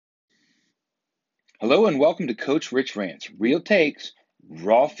Hello and welcome to Coach Rich Rants, real takes,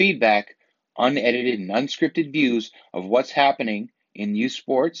 raw feedback, unedited and unscripted views of what's happening in youth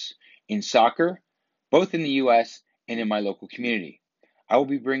sports, in soccer, both in the US and in my local community. I will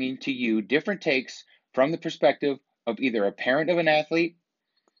be bringing to you different takes from the perspective of either a parent of an athlete,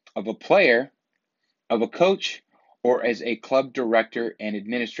 of a player, of a coach, or as a club director and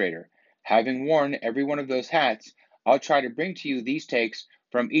administrator. Having worn every one of those hats, I'll try to bring to you these takes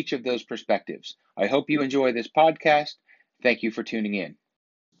from each of those perspectives. I hope you enjoy this podcast. Thank you for tuning in.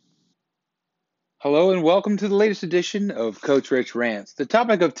 Hello and welcome to the latest edition of Coach Rich Rants. The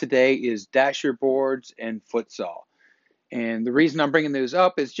topic of today is dasher boards and futsal. And the reason I'm bringing those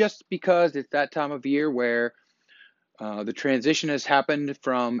up is just because it's that time of year where the transition has happened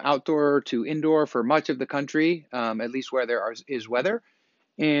from outdoor to indoor for much of the country, at least where is weather.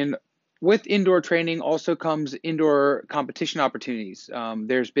 And with indoor training also comes indoor competition opportunities.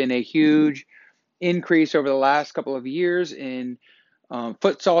 There's been a huge increase over the last couple of years in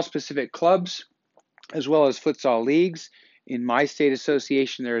futsal specific clubs as well as futsal leagues. In my state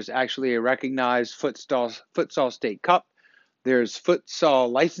association, there's actually a recognized futsal state cup. There's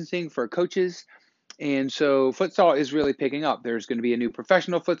futsal licensing for coaches. And so futsal is really picking up. There's going to be a new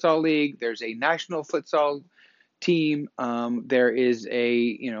professional futsal league. There's a national futsal team. There is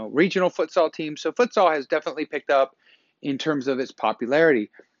a regional futsal team. So futsal has definitely picked up in terms of its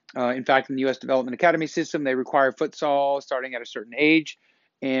popularity. In fact, in the U.S. Development Academy system, they require futsal starting at a certain age.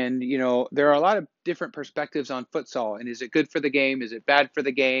 And there are a lot of different perspectives on futsal. And is it good for the game? Is it bad for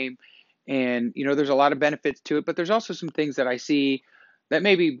the game? And there's a lot of benefits to it, but there's also some things that I see that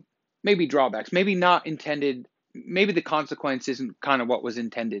maybe drawbacks, maybe not intended. Maybe the consequence isn't kind of what was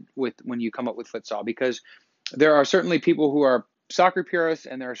intended with when you come up with futsal, because there are certainly people who are soccer purists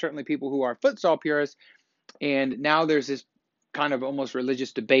and there are certainly people who are futsal purists. And now there's this kind of almost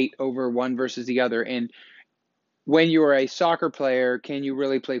religious debate over one versus the other. And when you're a soccer player, can you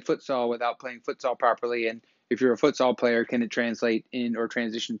really play futsal without playing futsal properly? And if you're a futsal player, can it translate in or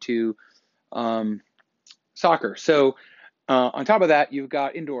transition to soccer? So on top of that, you've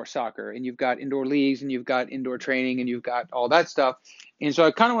got indoor soccer and you've got indoor leagues and you've got indoor training and you've got all that stuff. And so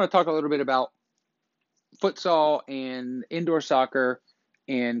I kind of want to talk a little bit about futsal and indoor soccer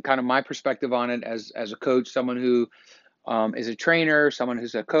and kind of my perspective on it as a coach, someone who is a trainer, someone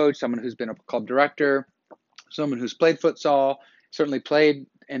who's a coach, someone who's been a club director, someone who's played futsal, certainly played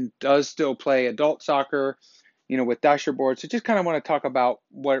and does still play adult soccer, with dasher boards. So just kind of want to talk about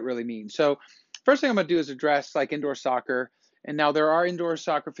what it really means. So first thing I'm going to do is address like indoor soccer. And now there are indoor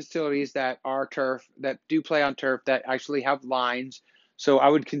soccer facilities that are turf, that do play on turf, that actually have lines. So I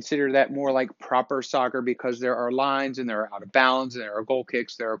would consider that more like proper soccer because there are lines and there are out of bounds and there are goal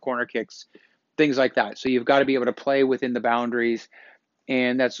kicks, there are corner kicks, things like that. So you've got to be able to play within the boundaries,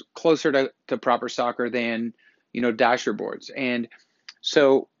 and that's closer to proper soccer than, dasher boards. And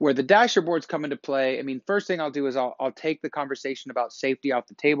so where the dasher boards come into play, I mean, first thing I'll do is I'll take the conversation about safety off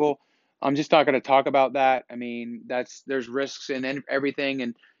the table. I'm just not going to talk about that. I mean, there's risks in everything,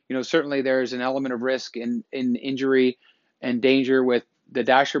 and certainly there's an element of risk in injury and danger with the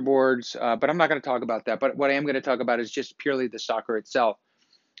dasher boards, but I'm not going to talk about that. But what I am going to talk about is just purely the soccer itself.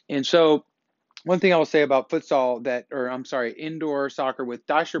 And so one thing I will say about indoor soccer with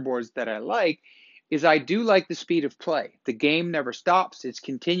dasher boards that I like is I do like the speed of play. The game never stops. It's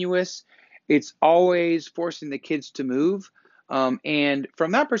continuous. It's always forcing the kids to move. And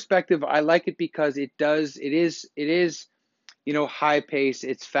from that perspective, I like it because it is, high pace,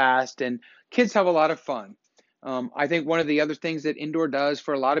 it's fast, and kids have a lot of fun. I think one of the other things that indoor does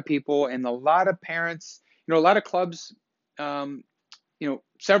for a lot of people and a lot of parents, a lot of clubs,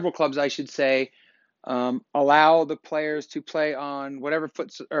 several clubs, I should say, allow the players to play on whatever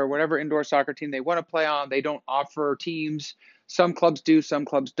indoor soccer team they want to play on. They don't offer teams. Some clubs do, some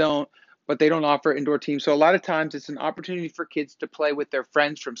clubs don't, but they don't offer indoor teams. So a lot of times it's an opportunity for kids to play with their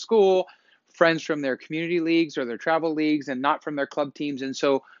friends from school, friends from their community leagues or their travel leagues, and not from their club teams. And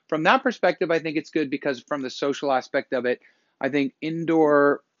so from that perspective, I think it's good because from the social aspect of it, I think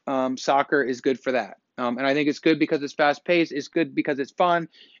indoor soccer is good for that. And I think it's good because it's fast paced. It's good because it's fun.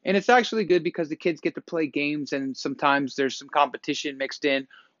 And it's actually good because the kids get to play games. And sometimes there's some competition mixed in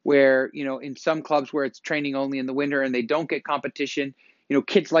where, in some clubs where it's training only in the winter and they don't get competition,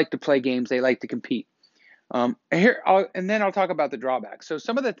 kids like to play games. They like to compete. And then I'll talk about the drawbacks. So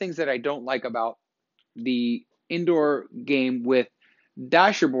some of the things that I don't like about the indoor game with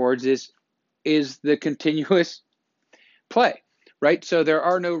dasher boards is the continuous play, right? So there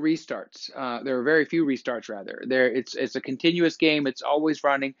are no restarts. There are very few restarts, rather. It's a continuous game. It's always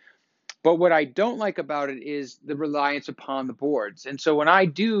running. But what I don't like about it is the reliance upon the boards. And so when I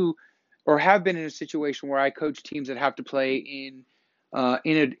do or have been in a situation where I coach teams that have to play in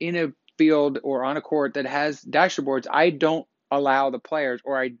a field or on a court that has dasher boards. I don't allow the players,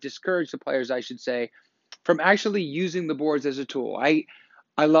 or I discourage the players, I should say, from actually using the boards as a tool. I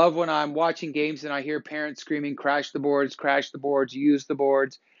love when I'm watching games and I hear parents screaming, crash the boards, use the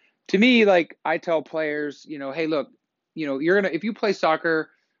boards. To me, like, I tell players, hey, look, if you play soccer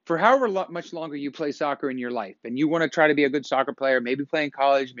for however much longer you play soccer in your life, and you want to try to be a good soccer player, maybe play in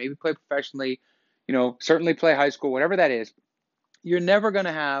college, maybe play professionally, certainly play high school, whatever that is, you're never going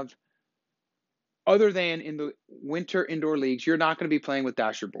to have, other than in the winter indoor leagues, you're not going to be playing with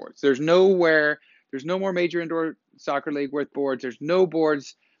dasher boards. There's no more major indoor soccer league with boards. There's no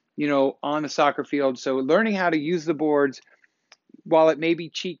boards, on the soccer field. So learning how to use the boards, while it may be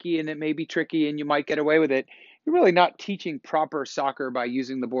cheeky and it may be tricky and you might get away with it, you're really not teaching proper soccer by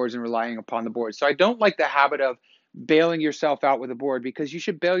using the boards and relying upon the boards. So I don't like the habit of bailing yourself out with a board, because you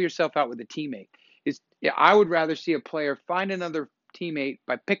should bail yourself out with a teammate. I would rather see a player find another teammate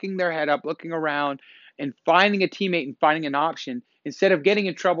by picking their head up, looking around, and finding a teammate and finding an option, instead of getting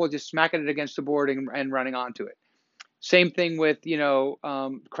in trouble, just smacking it against the board and running onto it. Same thing with,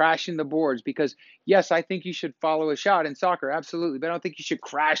 crashing the boards, because yes, I think you should follow a shot in soccer, absolutely, but I don't think you should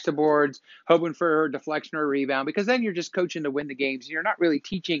crash the boards hoping for a deflection or a rebound, because then you're just coaching to win the games. You're not really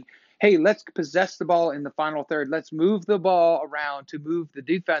teaching, hey, let's possess the ball in the final third. Let's move the ball around to move the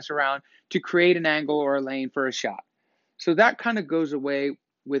defense around to create an angle or a lane for a shot. So that kind of goes away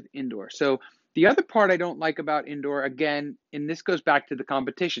with indoor. So the other part I don't like about indoor, again, and this goes back to the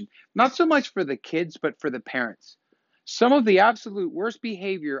competition, not so much for the kids, but for the parents. Some of the absolute worst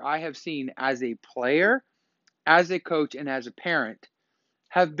behavior I have seen as a player, as a coach, and as a parent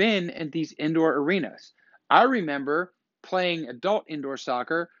have been in these indoor arenas. I remember playing adult indoor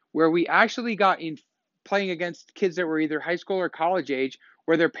soccer where we actually got in playing against kids that were either high school or college age,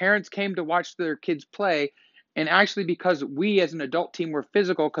 where their parents came to watch their kids play. And actually, because we as an adult team were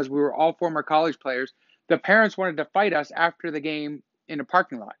physical, because we were all former college players, the parents wanted to fight us after the game in a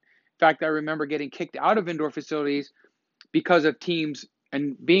parking lot. In fact, I remember getting kicked out of indoor facilities because of teams,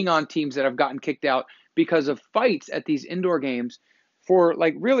 and being on teams that have gotten kicked out because of fights at these indoor games, for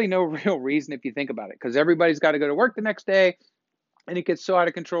like really no real reason if you think about it, because everybody's got to go to work the next day and it gets so out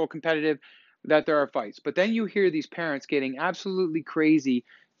of control competitive that there are fights. But then you hear these parents getting absolutely crazy,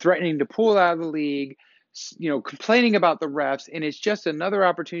 threatening to pull out of the league, complaining about the refs, and it's just another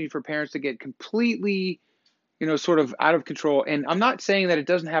opportunity for parents to get completely, sort of out of control. And I'm not saying that it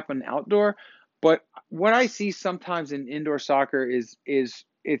doesn't happen outdoor, but what I see sometimes in indoor soccer is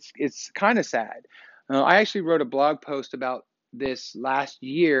it's kind of sad. I actually wrote a blog post about this last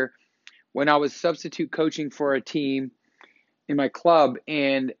year when I was substitute coaching for a team in my club,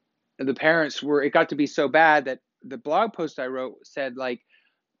 and the parents were, it got to be so bad that the blog post I wrote said, like,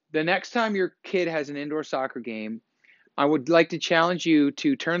 the next time your kid has an indoor soccer game, I would like to challenge you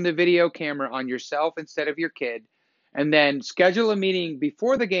to turn the video camera on yourself instead of your kid, and then schedule a meeting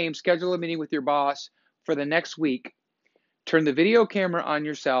before the game, schedule a meeting with your boss for the next week. Turn the video camera on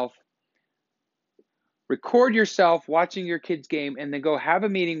yourself, record yourself watching your kid's game, and then go have a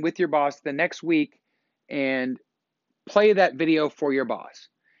meeting with your boss the next week and play that video for your boss.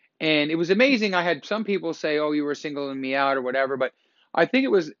 And it was amazing. I had some people say, oh, you were singling me out or whatever, but I think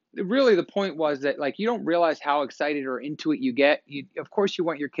it was really, the point was that, like, you don't realize how excited or into it you get. Of course you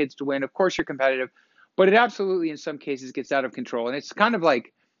want your kids to win. Of course you're competitive, but it absolutely in some cases gets out of control. And it's kind of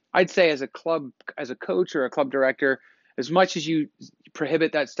like, I'd say as a coach or a club director, as much as you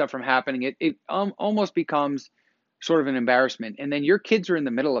prohibit that stuff from happening, it almost becomes sort of an embarrassment. And then your kids are in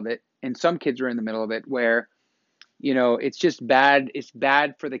the middle of it, and some kids are in the middle of it where, it's just bad. It's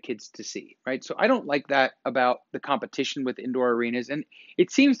bad for the kids to see, right? So I don't like that about the competition with indoor arenas. And it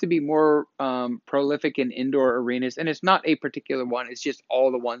seems to be more prolific in indoor arenas. And it's not a particular one. It's just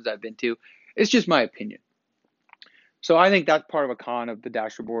all the ones I've been to. It's just my opinion. So I think that's part of a con of the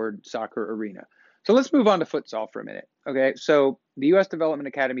Dasherboard soccer arena. So let's move on to futsal for a minute. Okay, so the U.S. Development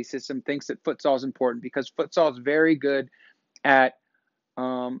Academy system thinks that futsal is important because futsal is very good at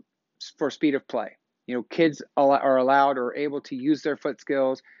for speed of play. Kids are allowed or able to use their foot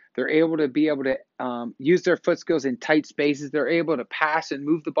skills. They're able to use their foot skills in tight spaces. They're able to pass and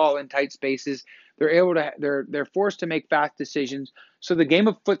move the ball in tight spaces. They're forced to make fast decisions. So the game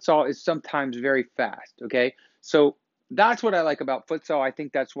of futsal is sometimes very fast. Okay, so that's what I like about futsal. I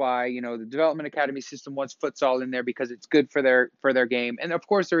think that's why the Development Academy system wants futsal in there, because it's good for their game. And of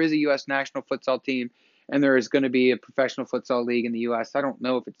course, there is a U.S. national futsal team, and there is going to be a professional futsal league in the U.S. I don't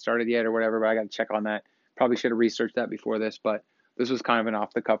know if it started yet or whatever, but I got to check on that. Probably should have researched that before this, but this was kind of an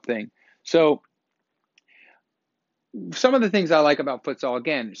off-the-cuff thing. So some of the things I like about futsal,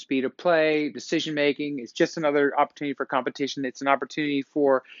 again, speed of play, decision making. It's just another opportunity for competition. It's an opportunity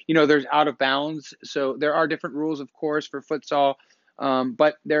for, there's out of bounds. So there are different rules, of course, for futsal.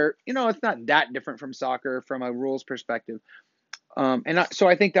 But it's not that different from soccer from a rules perspective. So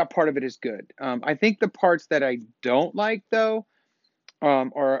I think that part of it is good. I think the parts that I don't like, though,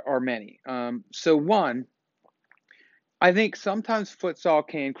 are many. So one, I think sometimes futsal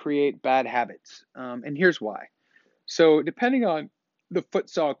can create bad habits. And here's why. So, depending on the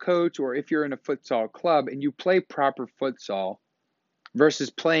futsal coach, or if you're in a futsal club and you play proper futsal versus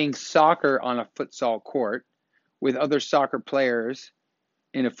playing soccer on a futsal court with other soccer players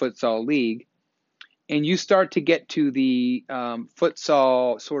in a futsal league, and you start to get to the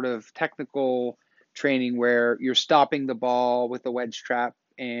futsal sort of technical training where you're stopping the ball with the wedge trap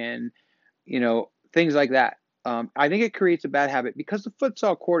and things like that. I think it creates a bad habit because the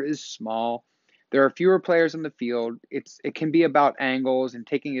futsal court is small. There are fewer players in the field. It can be about angles and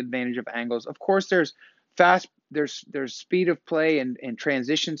taking advantage of angles. Of course, there's speed of play and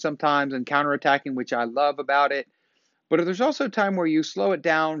transition sometimes and counterattacking, which I love about it. But there's also time where you slow it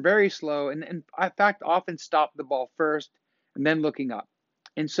down very slow and in fact often stop the ball first and then looking up.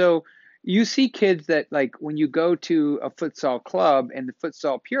 And so you see kids that, like, when you go to a futsal club and the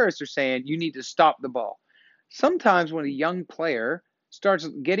futsal purists are saying you need to stop the ball. Sometimes when a young player starts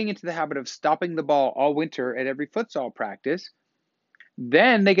getting into the habit of stopping the ball all winter at every futsal practice,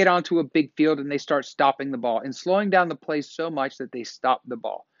 then they get onto a big field and they start stopping the ball and slowing down the play so much that they stop the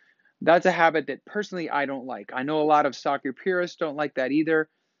ball. That's a habit that personally I don't like. I know a lot of soccer purists don't like that either.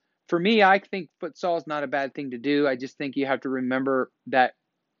 For me, I think futsal is not a bad thing to do. I just think you have to remember that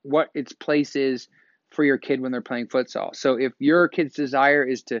what its place is for your kid when they're playing futsal. So if your kid's desire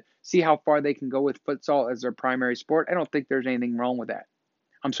is to see how far they can go with futsal as their primary sport, I don't think there's anything wrong with that.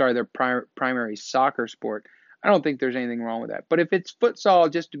 I'm sorry, their primary soccer sport. I don't think there's anything wrong with that. But if it's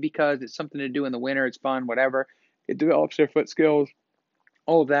futsal just because it's something to do in the winter, it's fun, whatever, it develops their foot skills,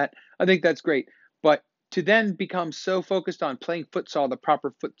 all of that, I think that's great. But to then become so focused on playing futsal the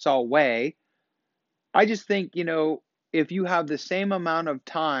proper futsal way, I just think, if you have the same amount of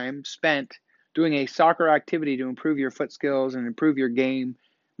time spent doing a soccer activity to improve your foot skills and improve your game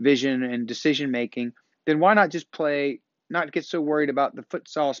vision and decision making, then why not just not get so worried about the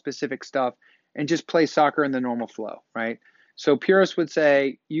futsal specific stuff and just play soccer in the normal flow, right? So purists would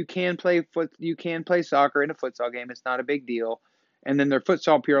say you can play soccer in a futsal game. It's not a big deal. And then their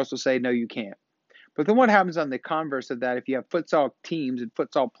futsal purists will say, no, you can't. But then what happens on the converse of that, if you have futsal teams and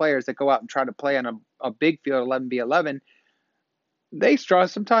futsal players that go out and try to play on a big field, 11v11, they struggle.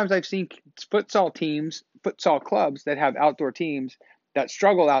 Sometimes I've seen futsal teams, futsal clubs that have outdoor teams that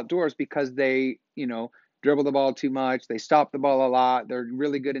struggle outdoors because they, dribble the ball too much. They stop the ball a lot. They're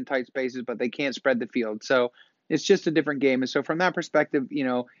really good in tight spaces, but they can't spread the field. So it's just a different game. And so from that perspective,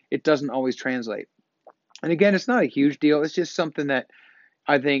 it doesn't always translate. And again, it's not a huge deal. It's just something that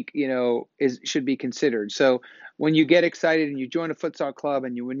I think, should be considered. So when you get excited and you join a futsal club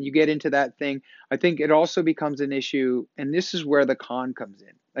and when you get into that thing, I think it also becomes an issue. And this is where the con comes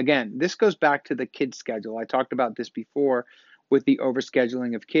in. Again, this goes back to the kids schedule. I talked about this before with the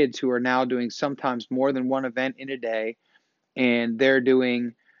overscheduling of kids who are now doing sometimes more than one event in a day. And they're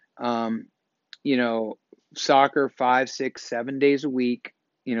doing, you know, soccer 5, 6, 7 days a week,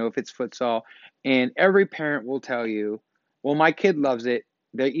 if it's futsal. And every parent will tell you, well, my kid loves it.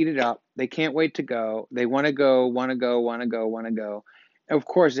 They eat it up. They can't wait to go. They want to go, want to go, want to go, want to go. Of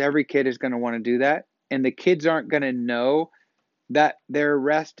course, every kid is going to want to do that. And the kids aren't going to know that their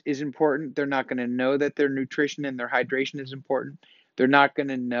rest is important. They're not going to know that their nutrition and their hydration is important. They're not going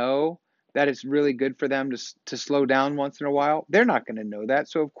to know that it's really good for them to slow down once in a while. They're not going to know that.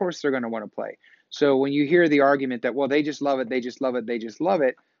 So, of course, they're going to want to play. So, when you hear the argument that, well, they just love it, they just love it, they just love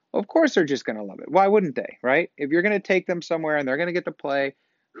it, of course they're just going to love it. Why wouldn't they, right? If you're going to take them somewhere and they're going to get to play,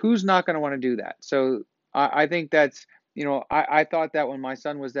 who's not going to want to do that? So, I think that's, I thought that when my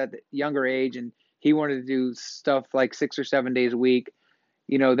son was at the younger age and he wanted to do stuff like 6 or 7 days a week,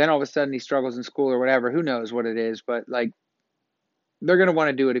 then all of a sudden he struggles in school or whatever. Who knows what it is? But like, they're going to want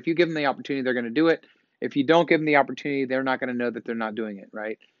to do it. If you give them the opportunity, they're going to do it. If you don't give them the opportunity, they're not going to know that they're not doing it,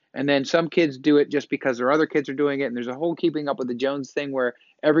 right? And then some kids do it just because their other kids are doing it. And there's a whole keeping up with the Jones thing where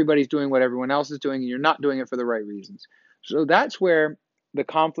everybody's doing what everyone else is doing and you're not doing it for the right reasons. So that's where the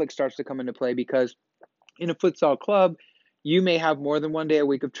conflict starts to come into play, because in a futsal club, you may have more than one day a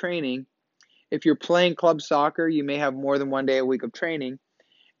week of training. If you're playing club soccer, you may have more than one day a week of training.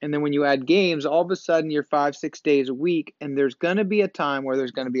 And then when you add games, all of a sudden you're 5, 6 days a week, and there's going to be a time where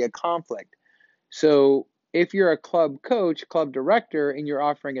there's going to be a conflict. So if you're a club coach, club director, and you're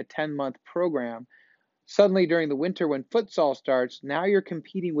offering a 10-month program, Suddenly during the winter when futsal starts, now you're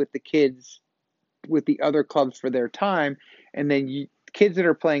competing with the kids, with the other clubs for their time, and then kids that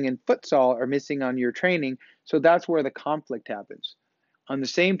are playing in futsal are missing on your training. So that's where the conflict happens. On the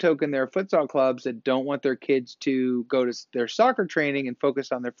same token, there are futsal clubs that don't want their kids to go to their soccer training and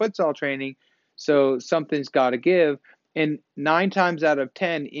focus on their futsal training. So something's got to give. And 9 times out of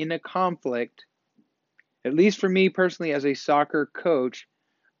 10 in a conflict, at least for me personally as a soccer coach,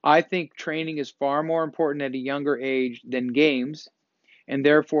 I think training is far more important at a younger age than games. And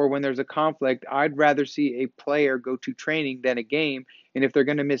therefore, when there's a conflict, I'd rather see a player go to training than a game. And if they're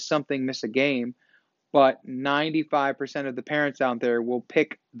going to miss something, miss a game. But 95% of the parents out there will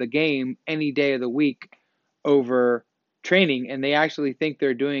pick the game any day of the week over training. And they actually think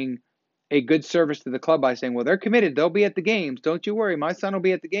they're doing a good service to the club by saying, well, they're committed. They'll be at the games. Don't you worry. My son will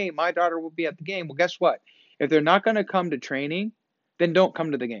be at the game. My daughter will be at the game. Well, guess what? If they're not going to come to training, then don't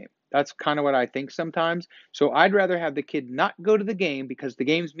come to the game. That's kind of what I think sometimes. So I'd rather have the kid not go to the game, because the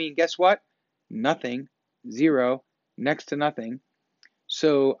games mean, guess what? Nothing, zero, next to nothing.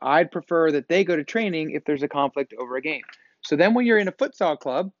 So I'd prefer that they go to training if there's a conflict over a game. So then when you're in a futsal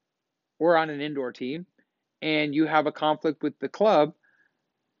club or on an indoor team and you have a conflict with the club,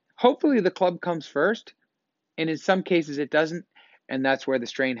 hopefully the club comes first. And in some cases it doesn't. And that's where the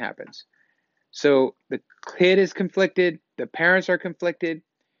strain happens. So the kid is conflicted, the parents are conflicted.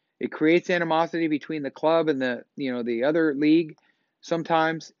 It creates animosity between the club and the other league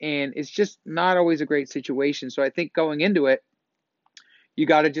sometimes. And it's just not always a great situation. So I think going into it, you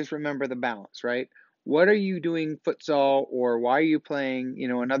got to just remember the balance, right? What are you doing futsal, or why are you playing,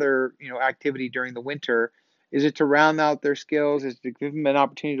 another, activity during the winter? Is it to round out their skills? Is it to give them an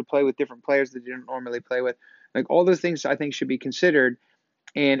opportunity to play with different players that they didn't normally play with? Like, all those things I think should be considered,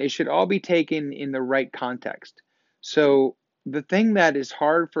 and it should all be taken in the right context. So the thing that is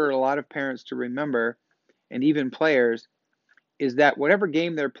hard for a lot of parents to remember, and even players, is that whatever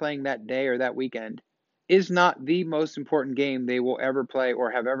game they're playing that day or that weekend is not the most important game they will ever play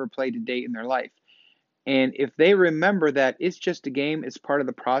or have ever played to date in their life. And if they remember that it's just a game, it's part of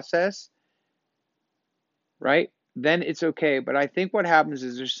the process, right? Then it's okay. But I think what happens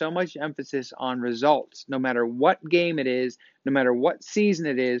is there's so much emphasis on results, no matter what game it is, no matter what season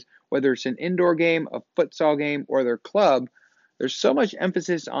it is, whether it's an indoor game, a futsal game, or their club, there's so much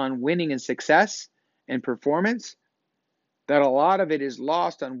emphasis on winning and success and performance that a lot of it is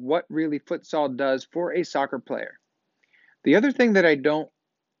lost on what really futsal does for a soccer player. The other thing that I don't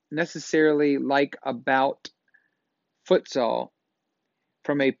necessarily like about futsal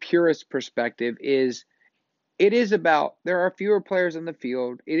from a purist perspective is there are fewer players on the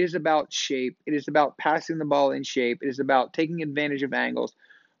field. It is about shape. It is about passing the ball in shape. It is about taking advantage of angles.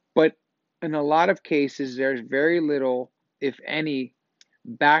 But in a lot of cases, there's very little, if any,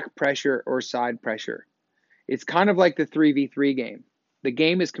 back pressure or side pressure. It's kind of like the 3v3 game. The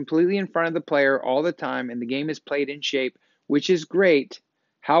game is completely in front of the player all the time, and the game is played in shape, which is great.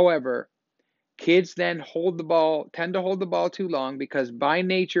 However, kids then tend to hold the ball too long, because by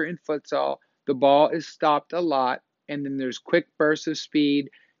nature in futsal, the ball is stopped a lot, and then there's quick bursts of speed,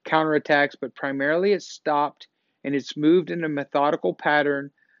 counterattacks, but primarily it's stopped and it's moved in a methodical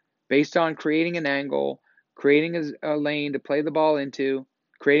pattern based on creating an angle, creating a lane to play the ball into,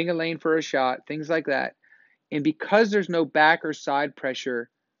 creating a lane for a shot, things like that. And because there's no back or side pressure,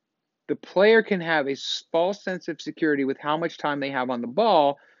 the player can have a false sense of security with how much time they have on the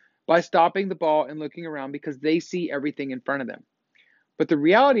ball by stopping the ball and looking around, because they see everything in front of them. But the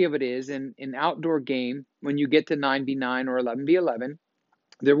reality of it is, in an outdoor game, when you get to 9v9 or 11v11,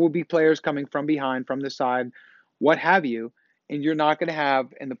 there will be players coming from behind, from the side, what have you, and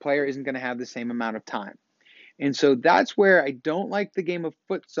the player isn't going to have the same amount of time. And so that's where I don't like the game of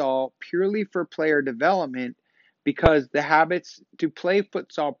futsal purely for player development, because the habits to play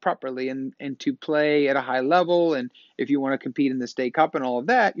futsal properly and to play at a high level, and if you want to compete in the state cup and all of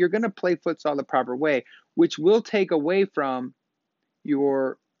that, you're going to play futsal the proper way, which will take away from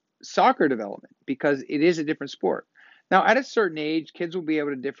your soccer development, because it is a different sport. Now, at a certain age, kids will be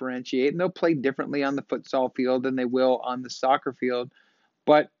able to differentiate, and they'll play differently on the futsal field than they will on the soccer field.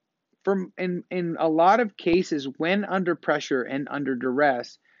 But in a lot of cases, when under pressure and under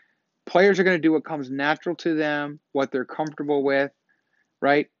duress, players are going to do what comes natural to them, what they're comfortable with,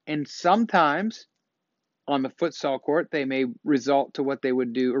 right? And sometimes on the futsal court, they may resort to what they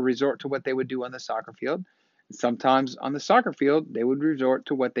would do on the soccer field. Sometimes on the soccer field, they would resort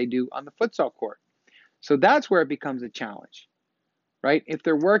to what they do on the futsal court. So that's where it becomes a challenge, right? If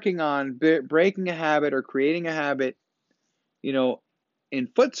they're working on breaking a habit or creating a habit, in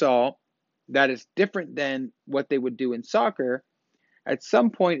futsal, that is different than what they would do in soccer, at some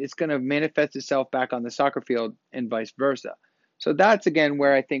point it's going to manifest itself back on the soccer field and vice versa. So that's again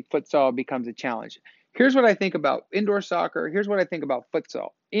where I think futsal becomes a challenge. Here's what I think about indoor soccer. Here's what I think about futsal.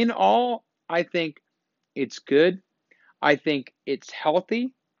 In all, I think it's good. I think it's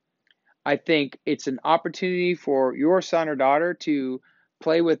healthy. I think it's an opportunity for your son or daughter to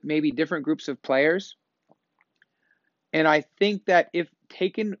play with maybe different groups of players. And I think that if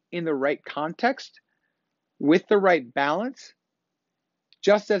taken in the right context, with the right balance,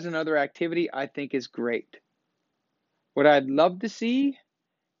 just as another activity, I think is great. What I'd love to see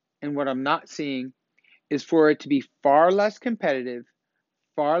and what I'm not seeing is for it to be far less competitive,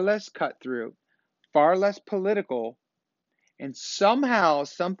 far less cut through, far less political, and somehow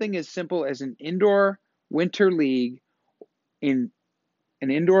something as simple as an indoor winter league in an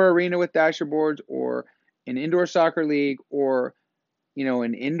indoor arena with dasher boards, or an indoor soccer league, or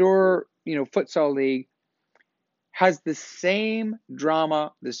an indoor futsal league has the same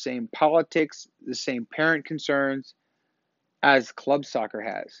drama, the same politics, the same parent concerns as club soccer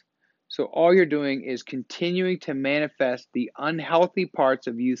has. So all you're doing is continuing to manifest the unhealthy parts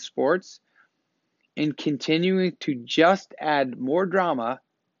of youth sports and continuing to just add more drama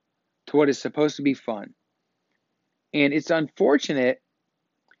to what is supposed to be fun. And it's unfortunate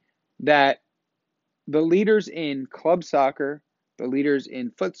that the leaders in club soccer, the leaders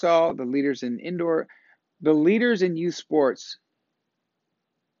in futsal, the leaders in indoor, the leaders in youth sports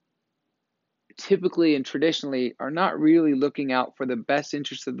typically and traditionally are not really looking out for the best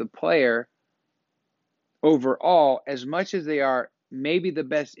interest of the player overall as much as they are maybe the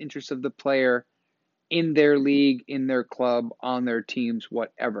best interest of the player in their league, in their club, on their teams,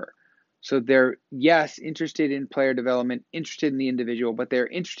 whatever. So they're, yes, interested in player development, interested in the individual, but they're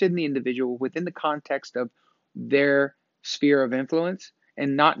interested in the individual within the context of their sphere of influence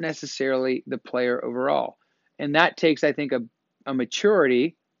and not necessarily the player overall. And that takes, I think, a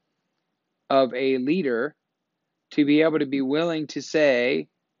maturity of a leader to be able to be willing to say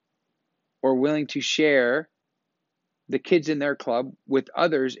or willing to share the kids in their club with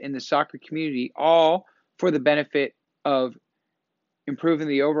others in the soccer community, all for the benefit of improving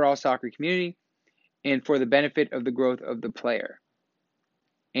the overall soccer community and for the benefit of the growth of the player.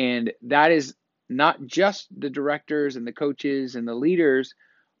 And that is not just the directors and the coaches and the leaders,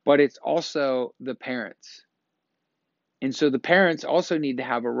 but it's also the parents. And so the parents also need to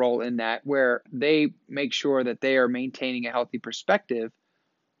have a role in that, where they make sure that they are maintaining a healthy perspective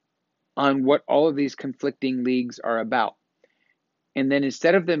on what all of these conflicting leagues are about. And then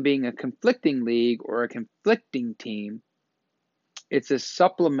instead of them being a conflicting league or a conflicting team, it's a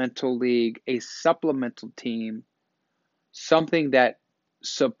supplemental league, a supplemental team, something that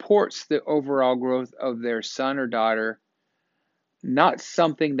supports the overall growth of their son or daughter, not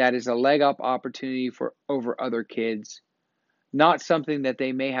something that is a leg up opportunity for over other kids, not something that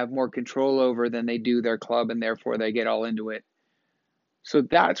they may have more control over than they do their club and therefore they get all into it. So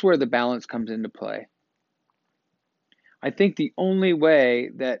that's where the balance comes into play. I think the only way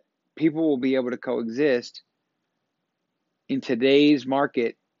that people will be able to coexist in today's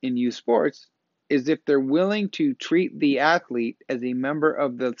market in youth sports is if they're willing to treat the athlete as a member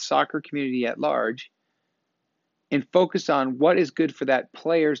of the soccer community at large and focus on what is good for that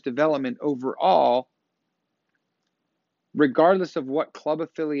player's development overall, regardless of what club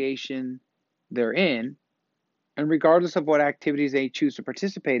affiliation they're in, and regardless of what activities they choose to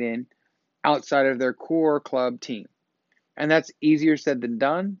participate in outside of their core club team. And that's easier said than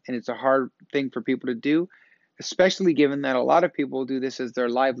done, and it's a hard thing for people to do, especially given that a lot of people do this as their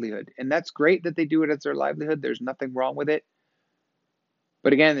livelihood. And that's great that they do it as their livelihood. There's nothing wrong with it.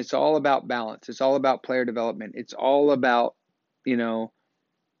 But again, it's all about balance. It's all about player development. It's all about,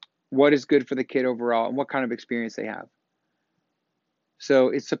 what is good for the kid overall and what kind of experience they have. So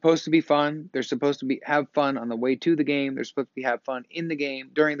it's supposed to be fun. They're supposed to have fun on the way to the game. They're supposed to have fun in the game,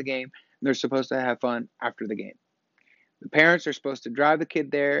 during the game, and they're supposed to have fun after the game. The parents are supposed to drive the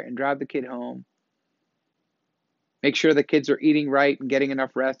kid there and drive the kid home. Make sure the kids are eating right and getting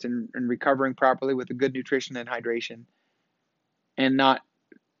enough rest and recovering properly with a good nutrition and hydration, and not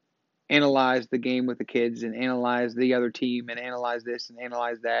analyze the game with the kids and analyze the other team and analyze this and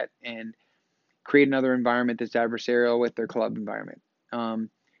analyze that and create another environment that's adversarial with their club environment.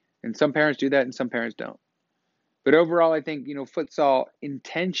 And some parents do that and some parents don't. But overall, I think, the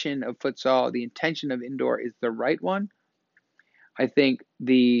intention of indoor is the right one. I think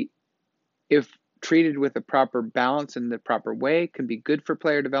if treated with a proper balance and the proper way, can be good for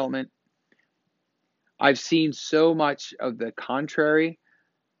player development. I've seen so much of the contrary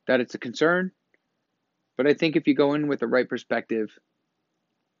that it's a concern, but I think if you go in with the right perspective,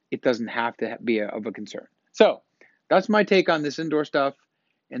 it doesn't have to be of a concern. So that's my take on this indoor stuff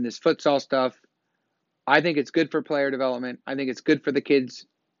and this futsal stuff. I think it's good for player development. I think it's good for the kids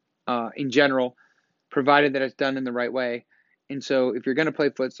in general, provided that it's done in the right way. And so if you're going to play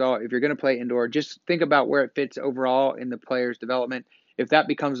futsal, if you're going to play indoor, just think about where it fits overall in the player's development. If that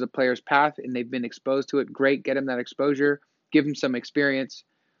becomes the player's path and they've been exposed to it, great, get them that exposure, give them some experience.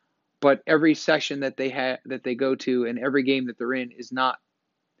 But every session that they go to and every game that they're in is not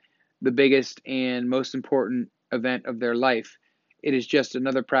the biggest and most important event of their life. It is just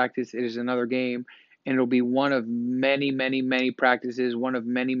another practice. It is another game, and it'll be one of many, many, many practices, one of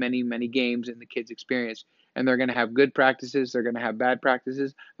many, many, many games in the kids' experience. And they're going to have good practices. They're going to have bad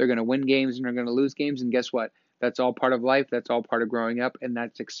practices. They're going to win games and they're going to lose games. And guess what? That's all part of life. That's all part of growing up, and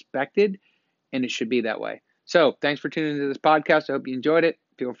that's expected, and it should be that way. So thanks for tuning into this podcast. I hope you enjoyed it.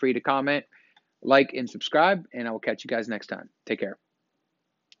 Feel free to comment, like, and subscribe, and I will catch you guys next time. Take care.